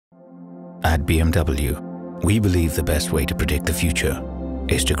At BMW, we believe the best way to predict the future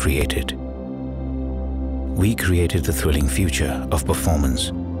is to create it. We created the thrilling future of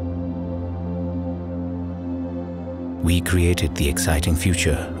performance. We created the exciting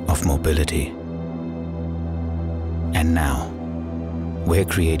future of mobility. And now, we're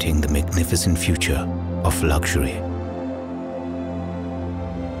creating the magnificent future of luxury.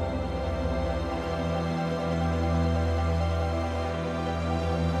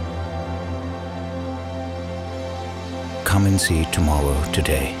 Come and see tomorrow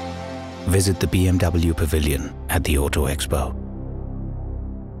today. Visit the BMW Pavilion at the Auto Expo.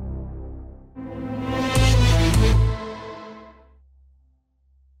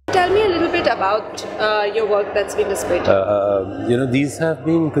 Tell me a little bit about your work that's been displayed. These have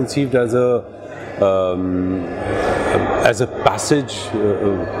been conceived as a passage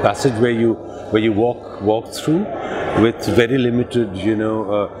where you walk through with very limited,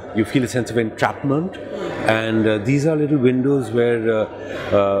 you feel a sense of entrapment, and these are little windows where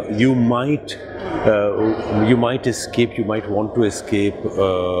you might escape, you might want to escape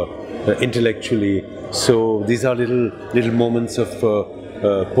intellectually. So these are little moments of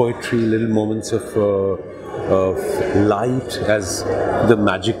poetry, little moments of light as the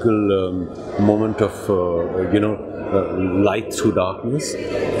magical moment of light through darkness,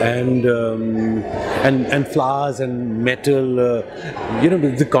 and flowers and metal.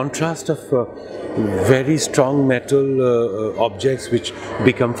 The contrast of very strong metal objects which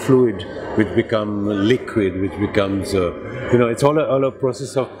become fluid, which become liquid, which becomes it's all a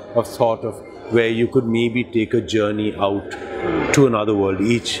process of thought, of where you could maybe take a journey out to another world,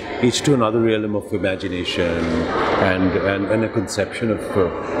 each to another realm of imagination and a conception of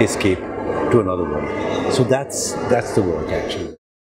escape to another world. So that's the work actually.